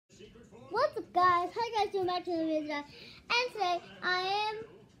What's up, guys? How you guys doing? Back to the video, and today I am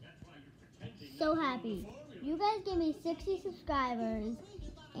so happy. You guys gave me 60 subscribers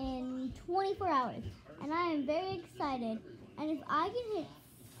in 24 hours, and I am very excited. And if I can hit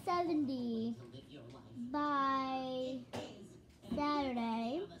 70 by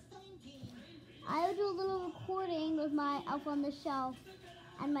Saturday, I will do a little recording with my Elf on the Shelf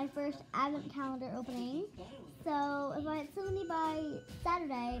and my first advent calendar opening. So if I hit 70 by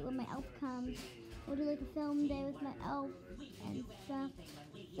Saturday when my elf comes, we'll do like a film day with my elf and stuff.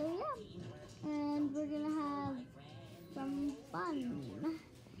 So yeah, and we're gonna have some fun.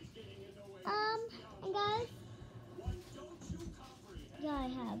 And guys, yeah, I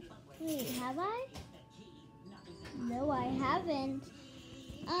have. Wait, have I? No, I haven't.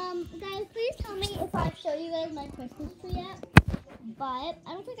 Guys, please tell me if I've showed you guys my Christmas tree yet. But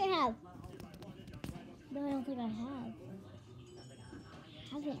I don't think I have. No, I don't think I have.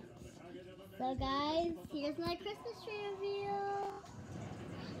 Haven't. So guys, here's my Christmas tree reveal.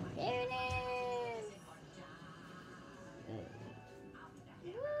 There it is.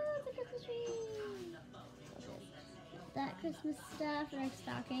 Woo, the Christmas tree. That Christmas stuff and our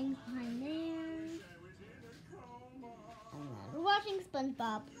stockings behind there. And then we're watching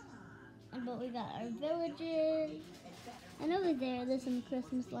SpongeBob. But we got our villages. And over there's some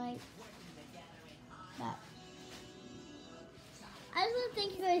Christmas lights. I just want to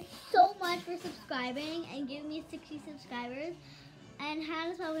thank you guys so much for subscribing and giving me 60 subscribers. And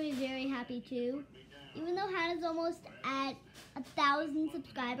Hannah's probably very happy too. Even though Hannah's almost at 1,000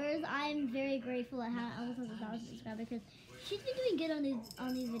 subscribers, I'm very grateful that Hannah almost has 1,000 subscribers because she's been doing good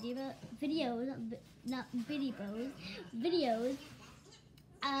on these videos.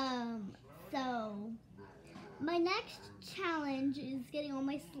 So my next challenge is getting all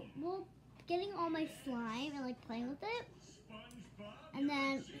my slime and like playing with it, and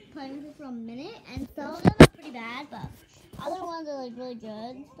then playing with it for a minute. And some of them are pretty bad, but other ones are like really good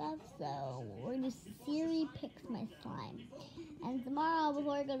and stuff. So we're gonna Siri picks my slime, and tomorrow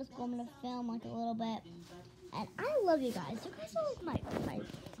before I go to school, I'm gonna film like a little bit. And I love you guys. You guys are like my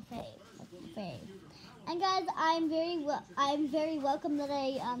fave. And guys, I'm very welcome that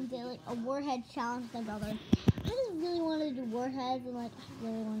I did like a warhead challenge with my brother. I just really wanted to do warheads and like I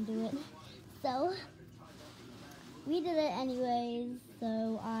really want to do it. So we did it anyways.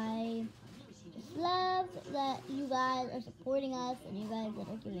 So I just love that you guys are supporting us and you guys that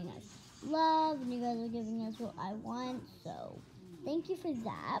are giving us love and you guys are giving us what I want. So thank you for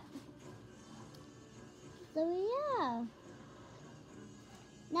that. So yeah,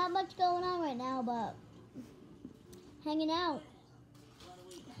 not much going on right now, but hanging out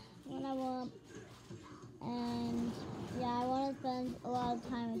when I want. And yeah, I want to spend a lot of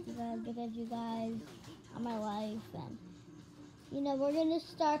time with you guys because you guys are my life. And you know, we're going to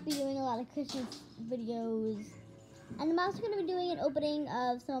start be doing a lot of Christmas videos. And I'm also going to be doing an opening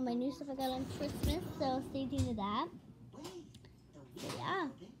of some of my new stuff I got on Christmas. So stay tuned to that. So yeah.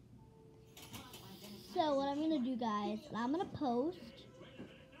 So what I'm going to do, guys, I'm going to post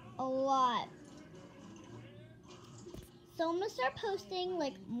a lot. So I'm going to start posting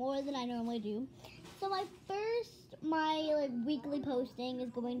like more than I normally do. So my like weekly posting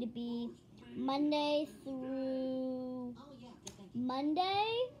is going to be Monday through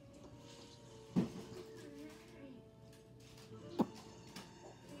Monday,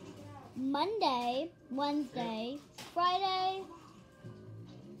 Wednesday, Friday,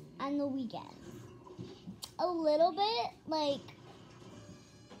 and the weekend. A little bit like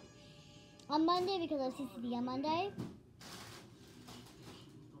on Monday because I have CCD on Monday.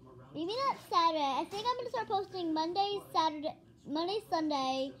 Maybe not Saturday. I think I'm going to start posting Monday, Sunday,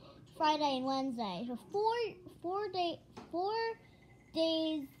 Friday, and Wednesday. So four days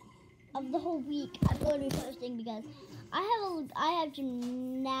of the whole week I'm going to be posting because I have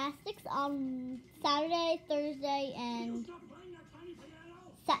gymnastics on Saturday, Thursday, and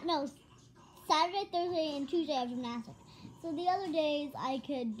Saturday, Thursday, and Tuesday I have gymnastics. So the other days I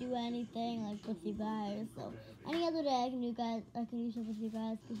could do anything like with you guys. So any other day I can do stuff with you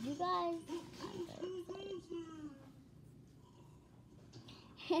guys because you guys, I'm very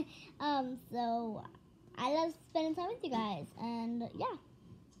excited. So I love spending time with you guys, and yeah.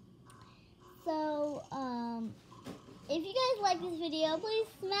 So if you guys like this video, please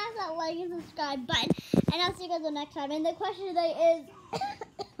smash that like and subscribe button, and I'll see you guys the next time. And the question today is.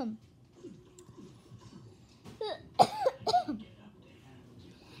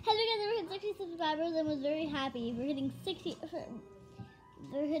 Hello guys, we're hitting 60 subscribers and was very happy. We're hitting 60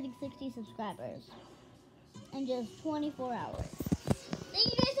 subscribers in just 24 hours. Thank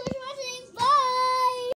you guys.